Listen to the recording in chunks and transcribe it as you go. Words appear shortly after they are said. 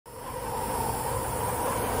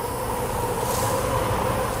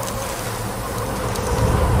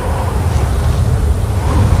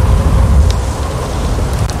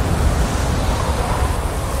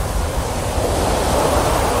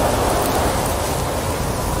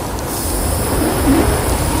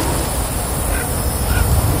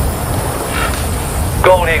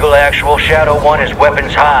Eagle Actual, Shadow 1 is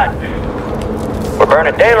weapons hot. We're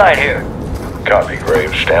burning daylight here. Copy,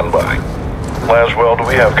 Graves. Stand by. Laswell, do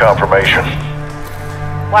we have confirmation?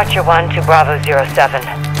 Watcher 1 to Bravo 07.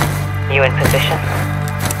 You in position?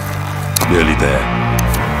 Nearly there.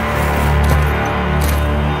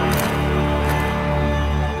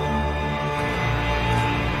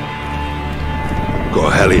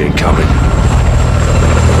 Got a heli incoming.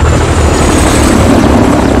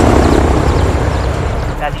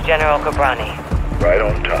 That's General Gabrani. Right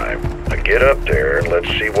on time. Now get up there and let's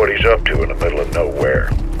see what he's up to in the middle of nowhere.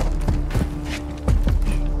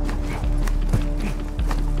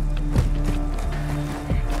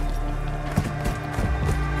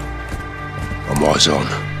 I'm eyes on.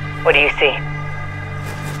 What do you see?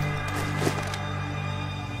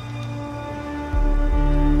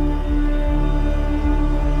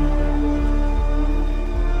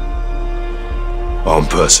 Armed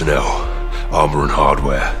personnel, armor and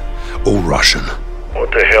hardware, all Russian.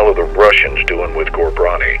 What the hell are the Russians doing with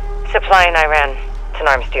Gabrani? Supplying Iran. It's an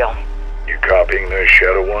arms deal. You copying this,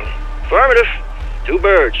 Shadow 1? Affirmative. 2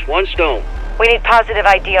 birds, 1 stone. We need positive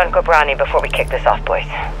ID on Gabrani before we kick this off, boys.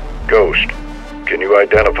 Ghost, can you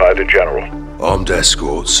identify the general? Armed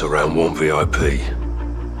escorts around 1 VIP.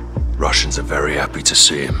 Russians are very happy to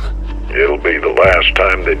see him. It'll be the last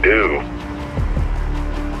time they do.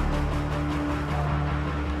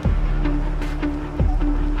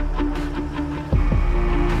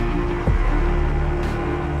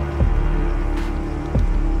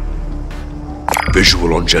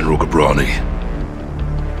 Visual on General Gabrani.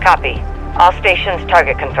 Copy. All stations,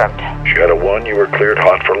 target confirmed. Shadow 1, you are cleared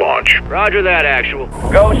hot for launch. Roger that, Actual.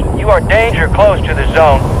 Ghost, you are danger close to the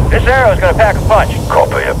zone. This arrow's gonna pack a punch.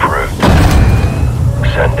 Copy approved.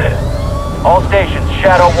 Send it. All stations,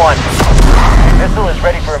 Shadow 1. Missile is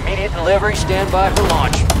ready for immediate delivery. Stand by for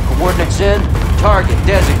launch. Coordinates in. Target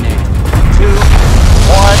designated. 2,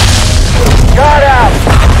 1. Got out!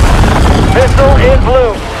 Missile in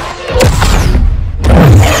blue.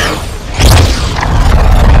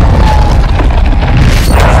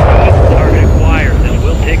 Target acquired. This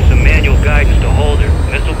will take some manual guidance to hold her.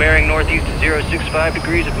 Missile bearing northeast at 065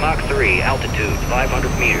 degrees at Mach 3. Altitude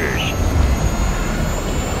 500 meters.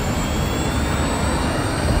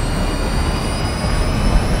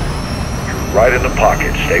 Right in the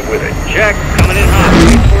pocket. Stay with it. Check. Coming in hot.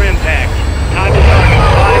 Wait for impact. Time to target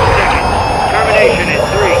 5 seconds. Termination in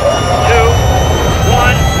 3, 2,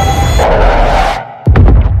 1.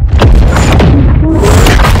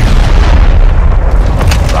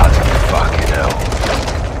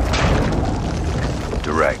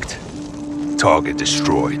 Direct. Target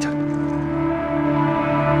destroyed.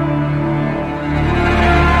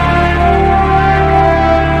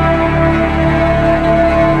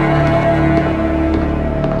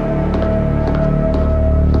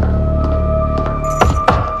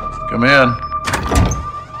 Come in.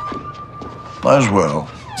 Laswell.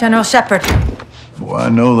 General Shepard. Oh, I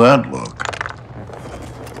know that look.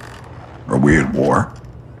 Are we at war?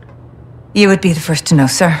 You would be the first to know,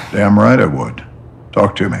 sir. Damn right I would.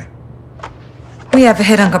 Talk to me. We have a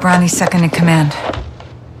hit on Gabrani's second in command.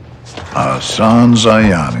 Hassan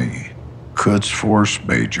Zayani, Quds Force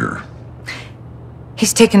Major.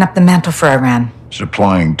 He's taken up the mantle for Iran.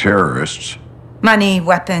 Supplying terrorists. Money,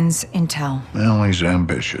 weapons, intel. Well, he's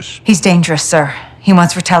ambitious. He's dangerous, sir. He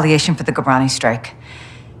wants retaliation for the Gabrani strike.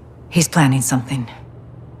 He's planning something.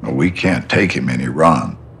 Well, we can't take him in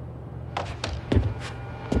Iran.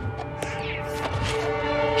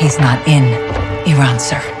 He's not in Iran,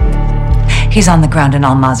 sir. He's on the ground in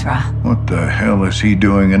Al-Mazrah. What the hell is he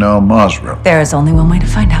doing in Al-Mazrah? There is only one way to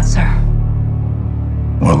find out, sir.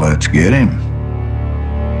 Well, let's get him.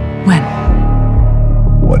 When?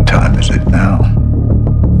 What time is it now?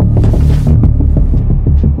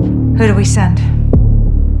 Who do we send?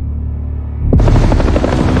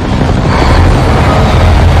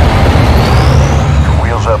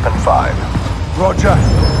 Wheels up in 5. Roger.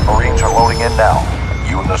 Marines are loading in now.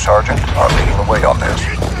 You and the sergeant are leading the way on this.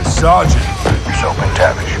 The sergeant. Yourself and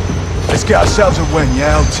Tavish. Let's get ourselves a win,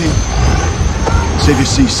 yeah, old team? Save your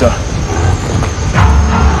seat, sir.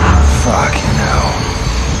 Fucking hell.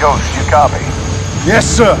 Ghost, you copy? Yes,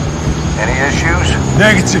 sir. Any issues?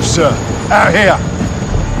 Negative, sir. Out here.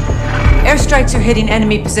 Airstrikes are hitting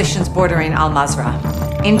enemy positions bordering Al-Mazrah.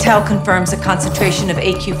 Intel confirms a concentration of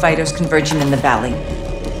AQ fighters converging in the valley.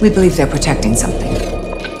 We believe they're protecting something.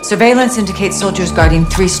 Surveillance indicates soldiers guarding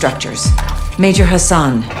 3 structures. Major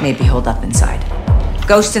Hassan may be holed up inside.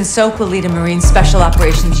 Ghost and Soap will lead a Marine Special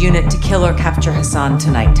Operations unit to kill or capture Hassan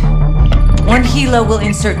tonight. 1 helo will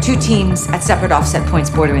insert 2 teams at separate offset points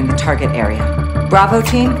bordering the target area. Bravo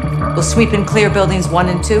team, We'll sweep and clear buildings 1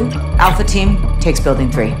 and 2. Alpha team takes building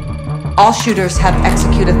 3. All shooters have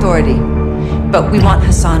execute authority, but we want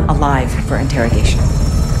Hassan alive for interrogation.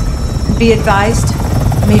 Be advised,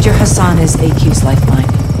 Major Hassan is AQ's lifeline.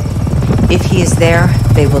 If he is there,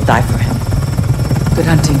 they will die for him. Good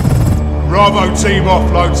hunting. Bravo team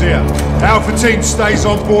offloads here. Alpha team stays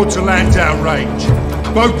on board to land down range.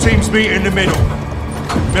 Both teams meet in the middle.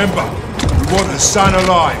 Remember, we want Hassan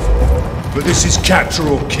alive, but this is capture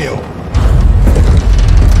or kill.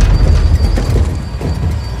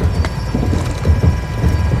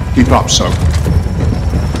 Keep up, so.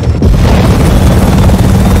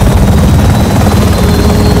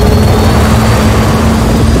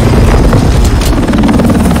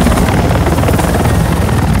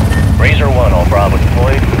 Razor 1, all Bravo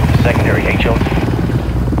deployed. Secondary HO.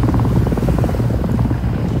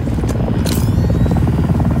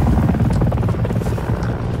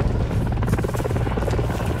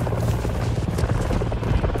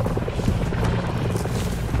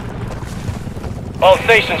 All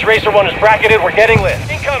stations, Racer 1 is bracketed, we're getting lit.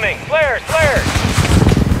 Incoming! Flares! Flares!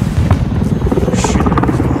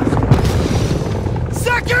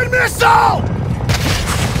 Second missile!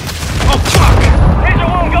 Oh, fuck! Racer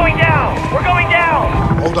 1 going down! We're going down!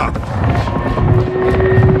 Hold up.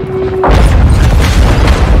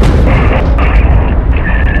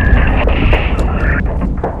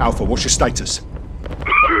 Alpha, what's your status?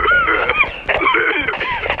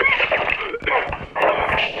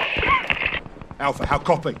 Alpha, how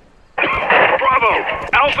copy? Bravo!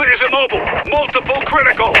 Alpha is immobile. Multiple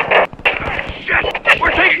critical. Shit!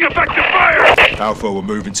 We're taking effective fire! Alpha, we're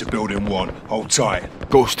moving to building 1. Hold tight.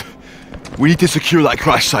 Ghost, we need to secure that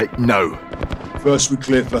crash site now. First we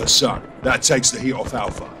clear for Hassan. That takes the heat off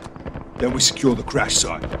Alpha. Then we secure the crash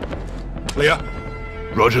site. Clear?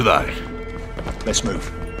 Roger that. Let's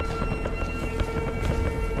move.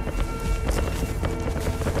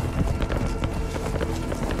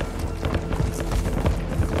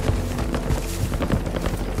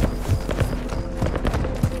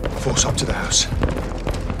 Force up to the house.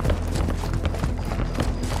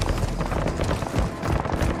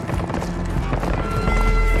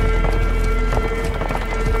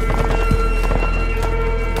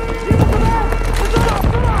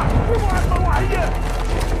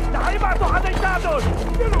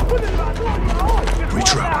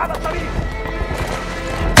 Retrap.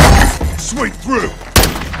 Sweep through.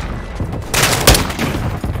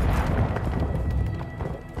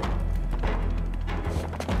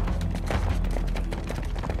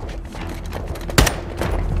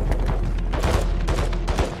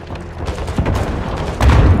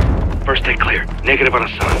 First take clear. Negative on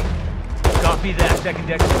Hassan. Copy that, second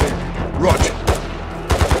deck clear. Roger.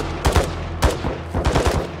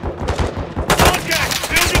 Contact!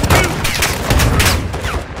 Building 2!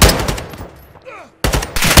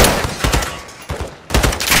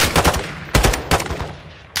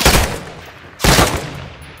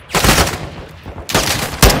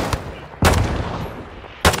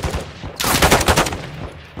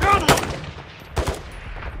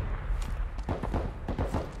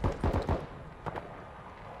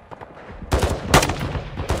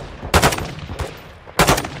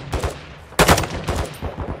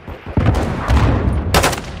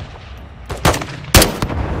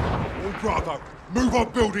 Bravo, move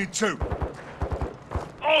on building 2.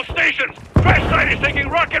 All stations! Crash site is taking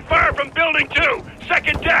rocket fire from building 2!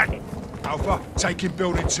 Second deck! Alpha, taking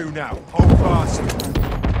building 2 now. Hold fast.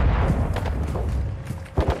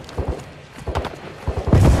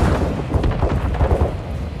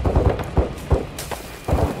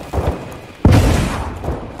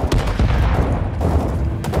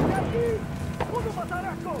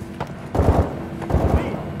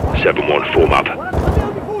 Seven one, form up.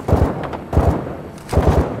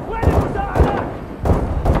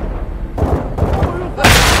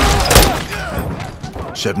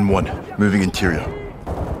 7-1, moving interior.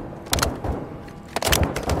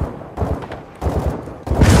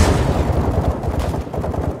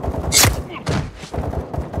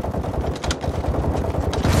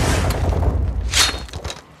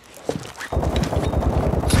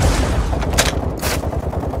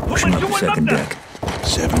 Pushing up to second deck.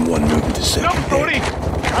 7-1 moving to second deck.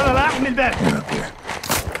 انا لا احمل بالي. We're up here.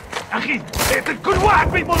 اخي اقتل كل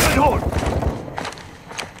واحد بيمر من هون.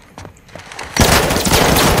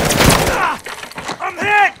 I'm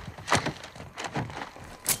hit.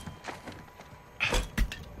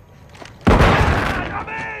 I'm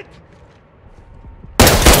hit.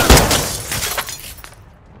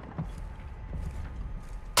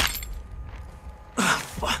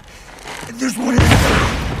 Fuck. There's one in there.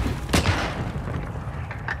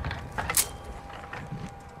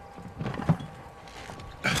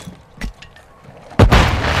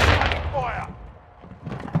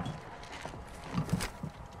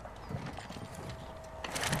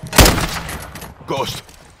 Ghost.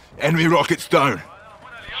 Enemy rockets down.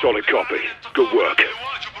 Solid copy. Good work. The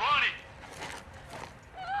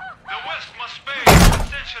West must pay a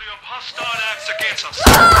century of hostile acts against us.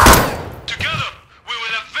 Together, we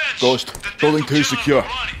will avenge Ghost, the death building of 2 General secure.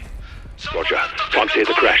 Brani. Roger. Time to hit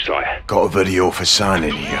the crash site. Got a video for San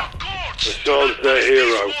in here. Hassan's their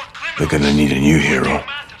hero. They're gonna need a new hero.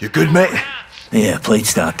 You good, mate? Yeah, plate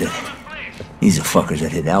stopped it. These are fuckers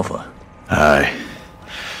that hit Alpha. Aye.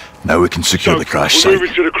 Now we can secure the crash we're site.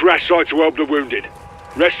 moving to the crash site to help the wounded.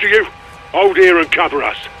 Rest of you, hold here and cover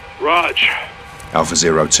us. Raj. Alpha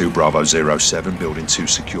 02, Bravo 07, building 2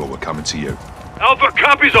 secure. We're coming to you. Alpha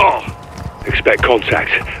copies all. Expect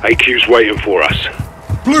contact. AQ's waiting for us.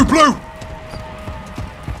 Blue, blue!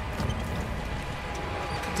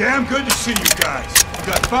 Damn good to see you guys. We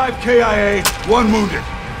got 5 KIA, 1 wounded.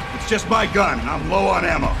 It's just my gun, and I'm low on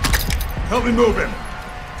ammo. Help me move him.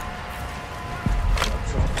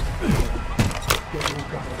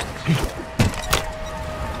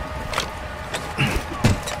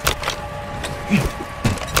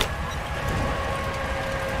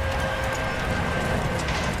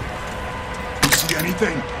 You see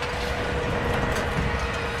anything?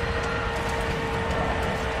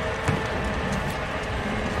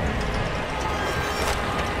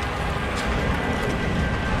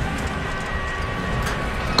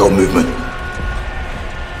 Got movement.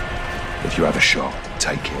 If you have a shot,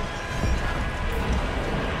 take it.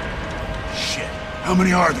 Shit. How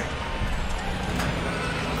many are there?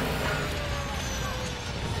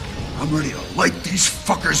 I'm ready to light these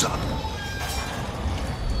fuckers up.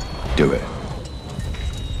 Do it.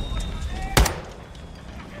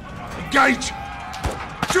 Engage!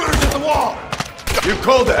 Shooters at the wall! You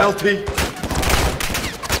called it, LT.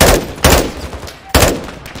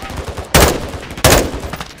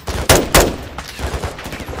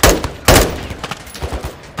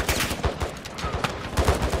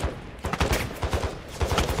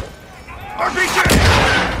 RPG!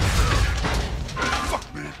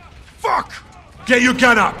 Fuck, man. Fuck! Get your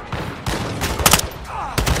gun up!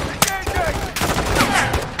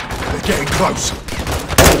 They're getting close.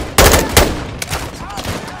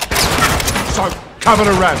 So, cover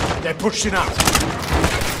the ramp. They're pushing up.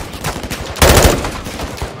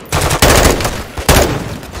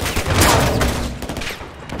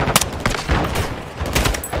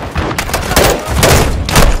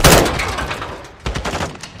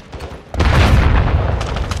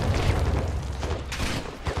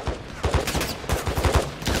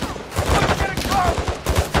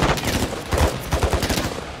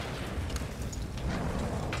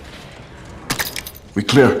 We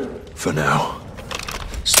clear? For now.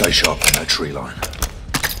 Stay sharp on that tree line.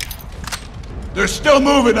 They're still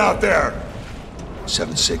moving out there!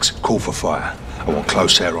 7-6, call for fire. I want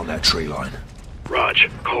close air on that tree line. Raj,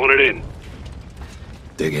 calling it in.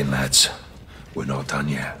 Dig in, lads. We're not done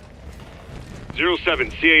yet. 07,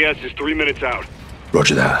 CAS is 3 minutes out.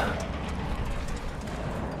 Roger that.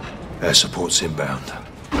 Air support's inbound.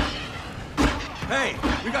 Hey,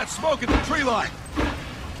 we got smoke at the tree line!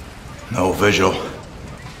 No visual.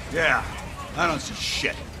 Yeah, I don't see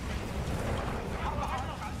shit.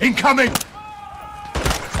 Incoming!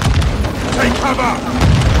 Take cover!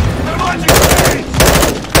 They're launching grenades!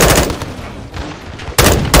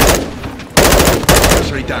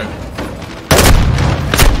 Straight down.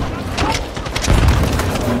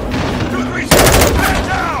 2, 3, 6, man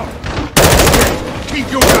down!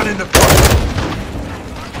 Keep your gun in the front!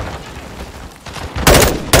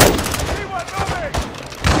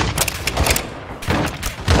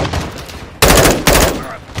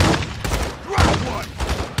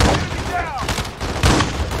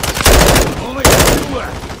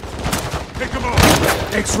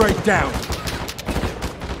 X-ray down.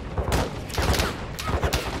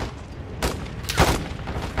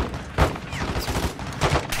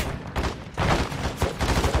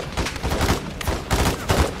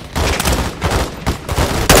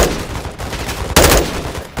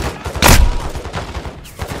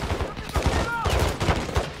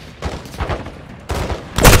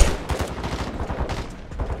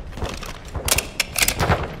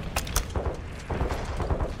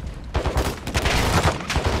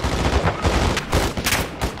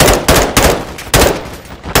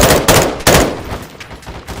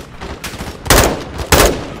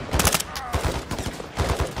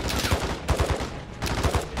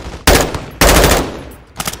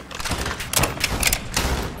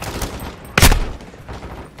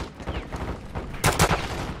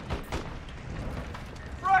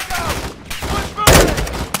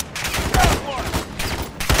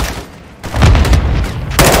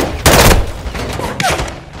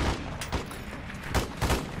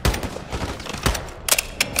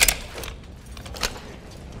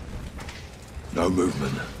 No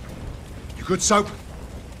movement. You good, Soap?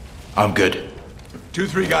 I'm good.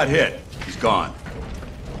 2-3 got hit. He's gone.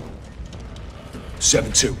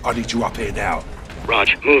 7-2, I need you up here now.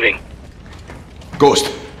 Raj, moving.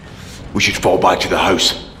 Ghost, we should fall back to the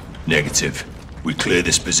house. Negative. We clear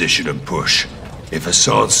this position and push. If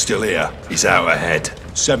Hassan's still here, he's out ahead.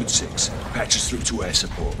 7-6, patch us through to air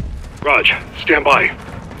support. Raj, stand by.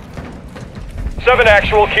 7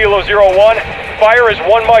 actual, Kilo 01. Fire is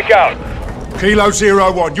 1 mic out. Kilo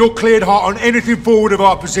 01, you're cleared hot on anything forward of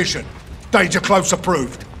our position. Danger close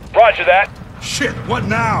approved. Roger that. Shit, what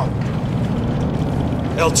now?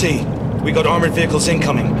 LT, we got armored vehicles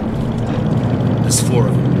incoming. There's 4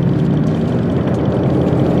 of them.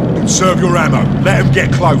 Conserve your ammo. Let them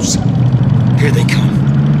get close. Here they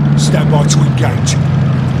come. Stand by to engage.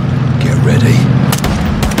 Get ready.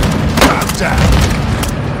 Calm down.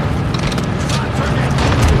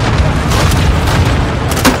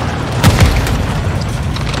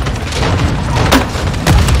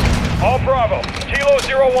 All Bravo. Kilo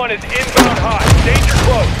 01 is inbound hot. Danger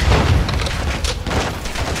close.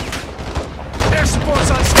 Air support's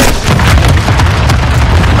on station.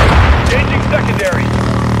 Changing secondary.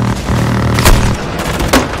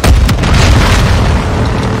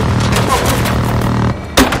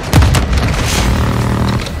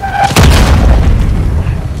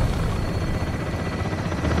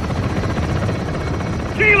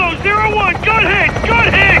 Kilo 01, gun hit! Gun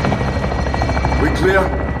hit! We clear?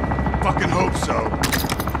 Fucking hope so.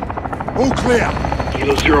 All clear.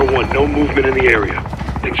 Kilo 01, no movement in the area.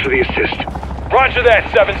 Thanks for the assist. Roger that,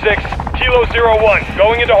 7-6. Kilo 01,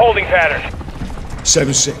 going into holding pattern.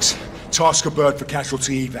 7-6, task a bird for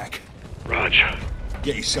casualty evac. Raj.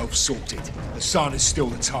 Get yourself sorted. The sun is still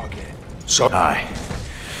the target. So, Aye.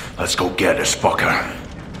 Let's go get this fucker.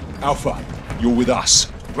 Alpha, you're with us.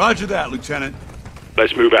 Roger that, Lieutenant.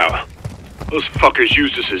 Let's move out. Those fuckers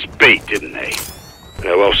used us as bait, didn't they?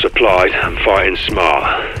 They're well supplied and fighting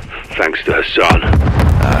smart. Thanks to Hassan.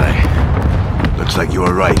 Aye. Looks like you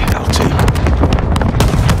were right, LT.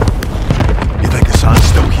 You think Hassan's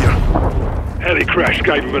still here? Heli crash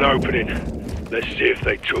gave them an opening. Let's see if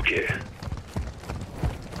they took it.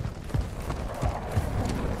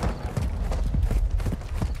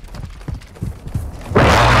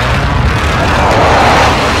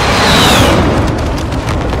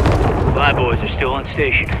 My boys are still on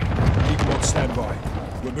station. Keep on standby.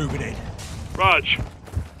 We're moving in. Raj.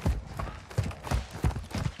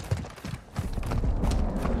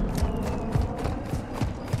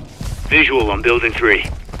 Visual on building 3.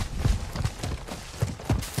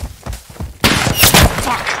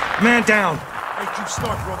 Fuck! Man down! HQ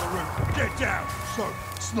sniper on the roof. Get down. So,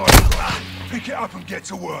 sniper. Pick it up and get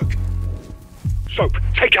to work. Soap,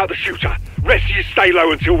 take out the shooter. Rest of you stay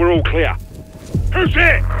low until we're all clear. Who's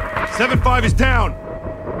it? 7-5 is down.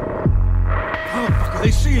 How the fuck are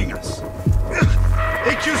they seeing us?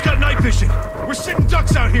 AQ's got night vision. We're sitting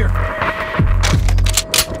ducks out here.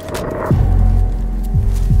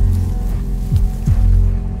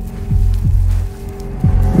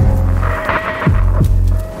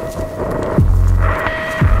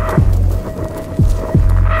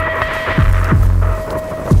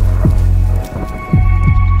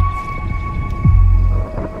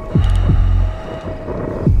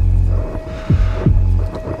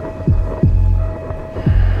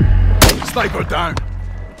 Sniper down.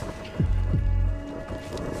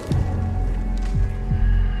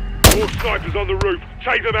 More snipers on the roof.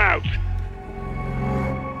 Take them out.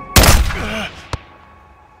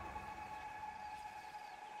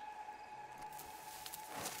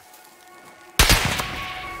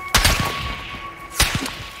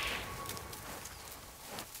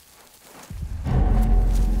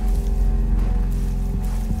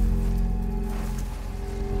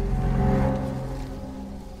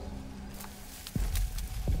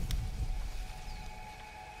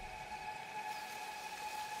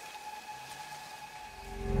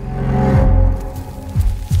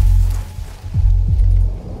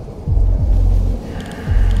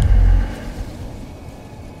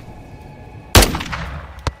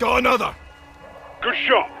 Got another. Good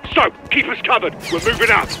shot. Soap, keep us covered. We're moving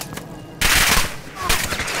up.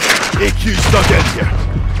 AQ's stuck in here.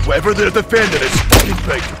 Whatever they're defending is fucking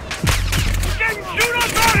big. Getting shoot up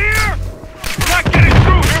out here! We're not getting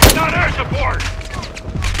through here without air support!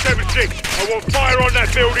 7-6, I want fire on that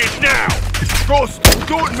building now! Ghost,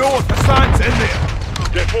 don't know if Hassan's in there.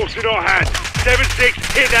 They're forcing our hand. 7-6,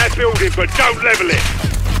 hit that building, but don't level it!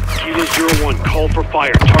 Kilo 01, call for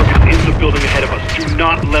fire. Target in the building ahead of us. Do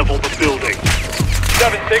not level the building.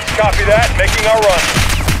 7-6, copy that. Making our run.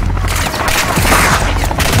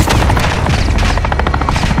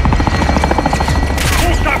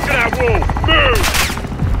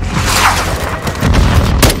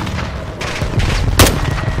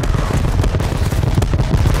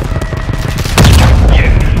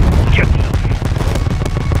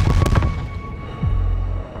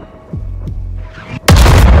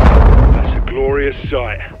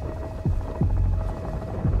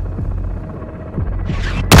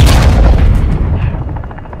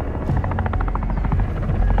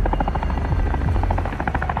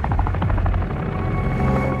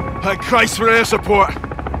 Thank Christ for air support.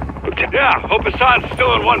 Yeah, hope Hassan's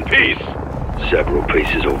still in one piece. Several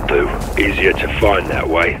pieces will do. Easier to find that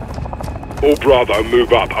way. All Bravo,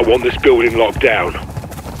 move up. I want this building locked down.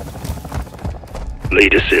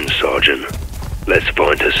 Lead us in, Sergeant. Let's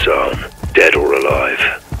find Hassan, dead or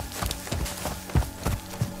alive.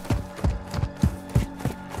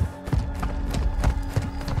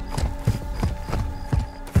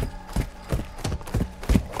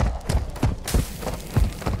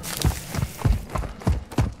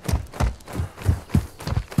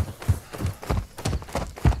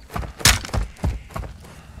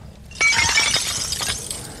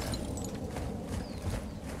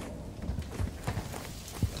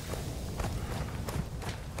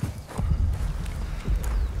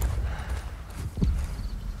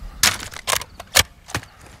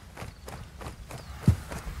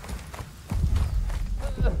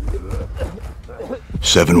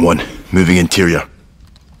 Seven one, moving interior.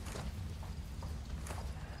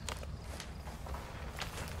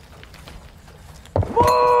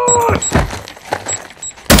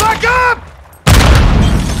 Back up!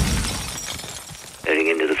 Heading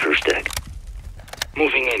into the first deck.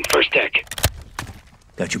 Moving in, first deck.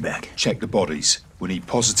 Got your back. Check the bodies. We need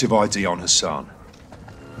positive ID on Hassan.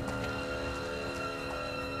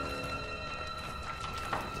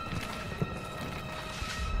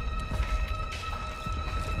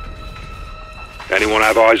 Anyone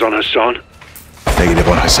have eyes on Hassan? Negative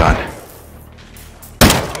on Hassan.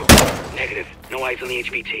 Negative. No eyes on the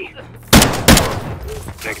HVT.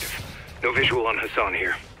 Negative. No visual on Hassan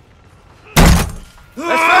here.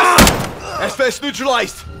 S-Fest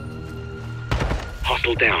neutralized.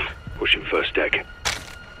 Hostile down. Pushing first deck.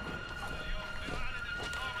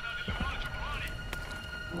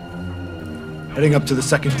 Heading up to the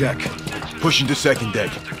second deck. Pushing to second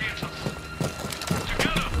deck.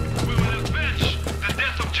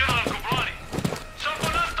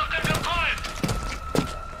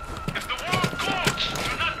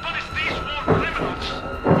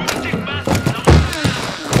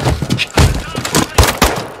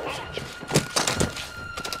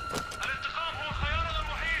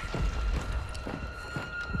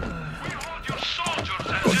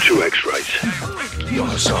 Got 2 X-rays. You're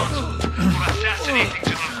Hassan.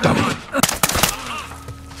 Dummy.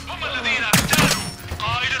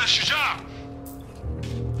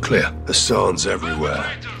 Clear. Hassan's everywhere.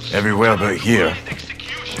 Everywhere but here.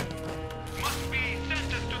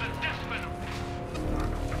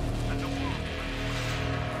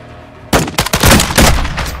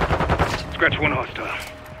 Scratch one hostile.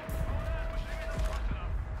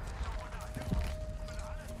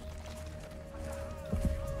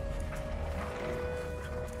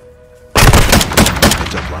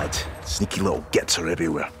 Heads up, lads. Sneaky little gets are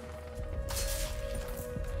everywhere.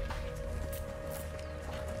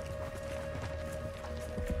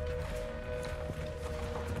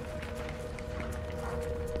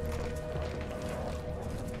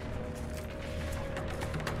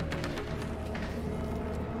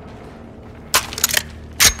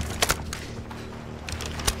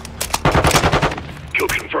 Kill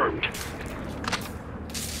confirmed.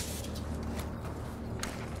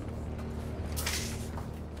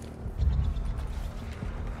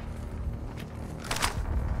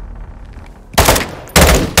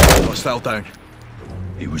 Hostile down.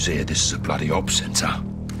 He was here. This is a bloody op center.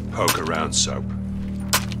 Poke around, Soap.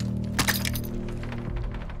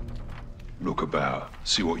 Look about.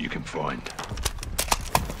 See what you can find.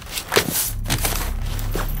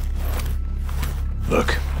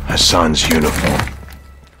 Look, Hassan's uniform.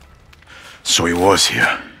 So he was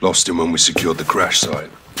here. Lost him when we secured the crash site.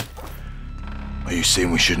 Are you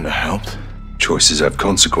saying we shouldn't have helped? Choices have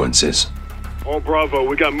consequences. All Bravo,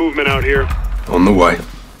 we got movement out here. On the way.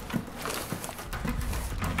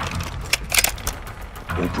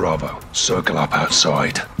 All Bravo, circle up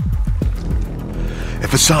outside.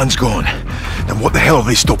 If Hassan's gone, then what the hell have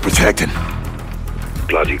they still protecting?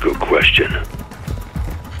 Bloody good question.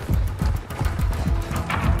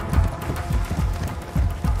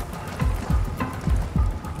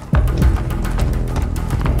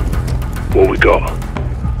 What we got?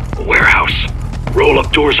 A warehouse.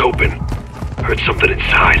 Roll-up doors open. Heard something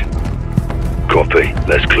inside. Copy.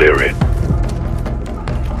 Let's clear it.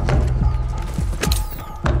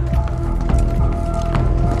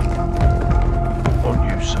 On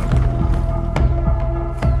you, son.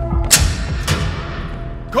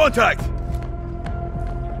 Contact!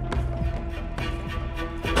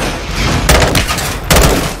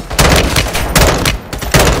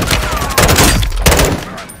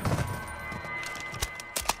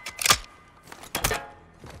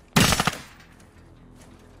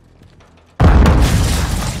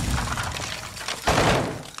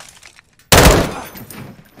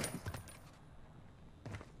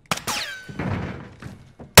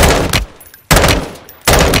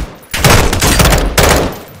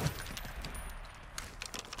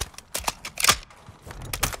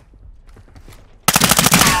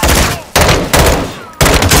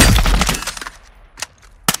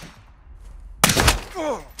 We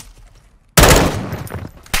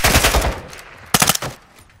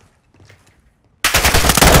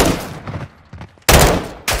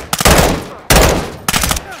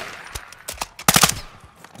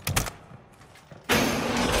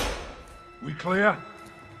clear?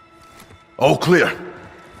 All clear.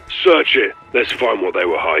 Search it. Let's find what they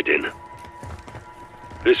were hiding.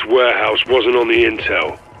 This warehouse wasn't on the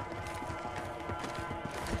intel.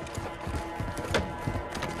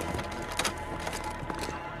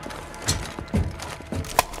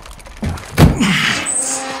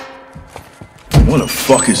 What the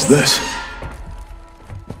fuck is this?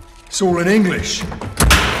 It's all in English.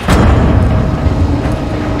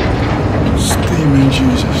 Steaming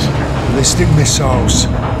Jesus. Ballistic missiles.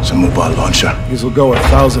 It's a mobile launcher. These will go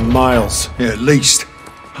 1,000 miles. Yeah, at least.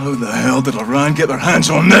 How the hell did Iran get their hands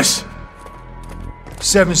on this?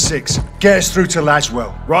 7-6. Get us through to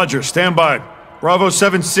Laswell. Roger, stand by. Bravo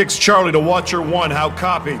 7-6 Charlie to Watcher 1. How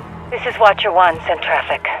copy? This is Watcher 1, send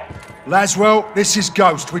traffic. Laswell, this is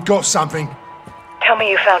Ghost. We got something. Tell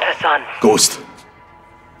me you found Hassan. Ghost.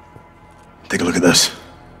 Take a look at this.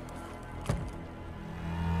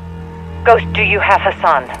 Ghost, do you have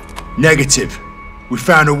Hassan? Negative. We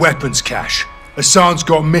found a weapons cache. Hassan's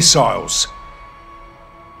got missiles.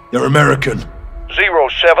 They're American.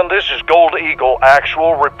 07, this is Gold Eagle.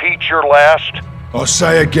 Actual, repeat your last. I'll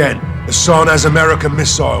say again. Hassan has American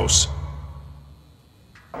missiles.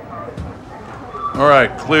 All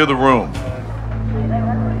right, clear the room.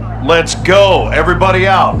 Let's go. Everybody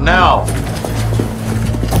out, now.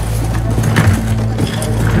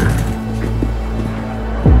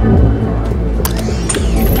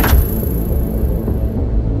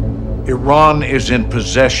 Iran is in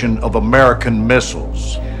possession of American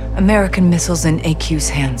missiles. American missiles in AQ's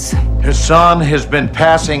hands. Hassan has been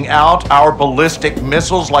passing out our ballistic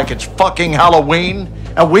missiles like it's fucking Halloween,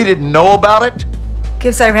 and we didn't know about it?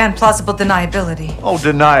 Gives Iran plausible deniability. Oh,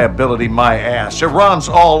 deniability my ass. Iran's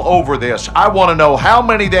all over this. I want to know how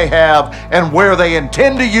many they have and where they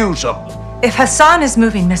intend to use them. If Hassan is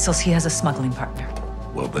moving missiles, he has a smuggling partner.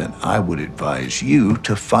 Well, then I would advise you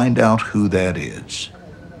to find out who that is.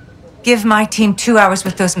 Give my team 2 hours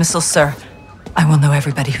with those missiles, sir. I will know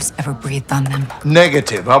everybody who's ever breathed on them.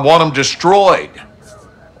 Negative. I want them destroyed.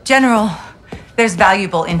 General, there's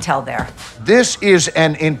valuable intel there. This is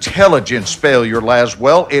an intelligence failure,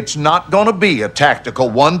 Laswell. It's not going to be a tactical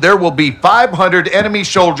one. There will be 500 enemy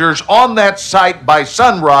soldiers on that site by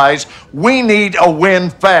sunrise. We need a win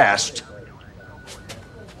fast.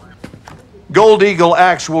 Gold Eagle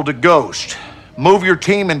Actual to Ghost. Move your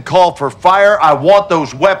team and call for fire. I want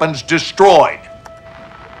those weapons destroyed.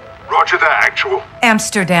 Roger that, Actual.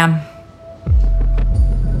 Amsterdam.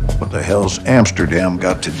 What the hell's Amsterdam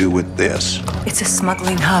got to do with this? It's a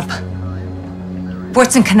smuggling hub.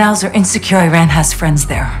 Ports and canals are insecure. Iran has friends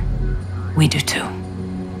there. We do too.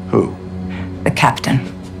 Who? The captain.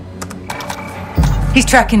 He's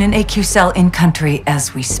tracking an AQ cell in country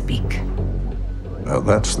as we speak. Well,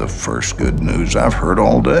 that's the first good news I've heard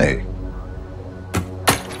all day.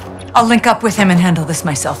 I'll link up with him and handle this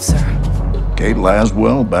myself, sir. Kate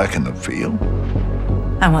Laswell back in the field?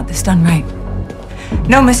 I want this done right.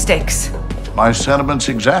 No mistakes. My sentiments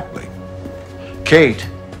exactly. Kate,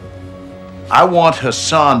 I want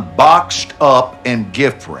Hassan boxed up and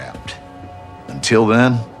gift wrapped. Until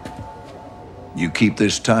then, you keep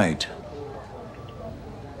this tight.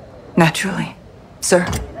 Naturally, sir.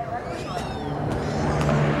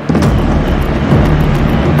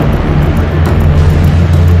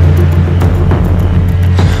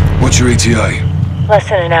 What's your ETA? Less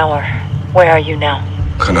than an hour. Where are you now?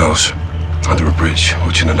 Canals. Under a bridge,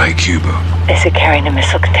 watching an AQ boat. Is it carrying a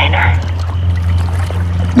missile container?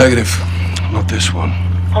 Negative. Not this one.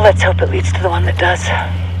 Well, let's hope it leads to the one that does.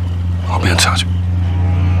 I'll be in touch.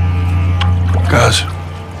 Guys,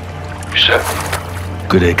 you set?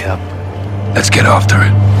 Good day, Cap. Let's get after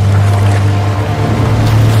it.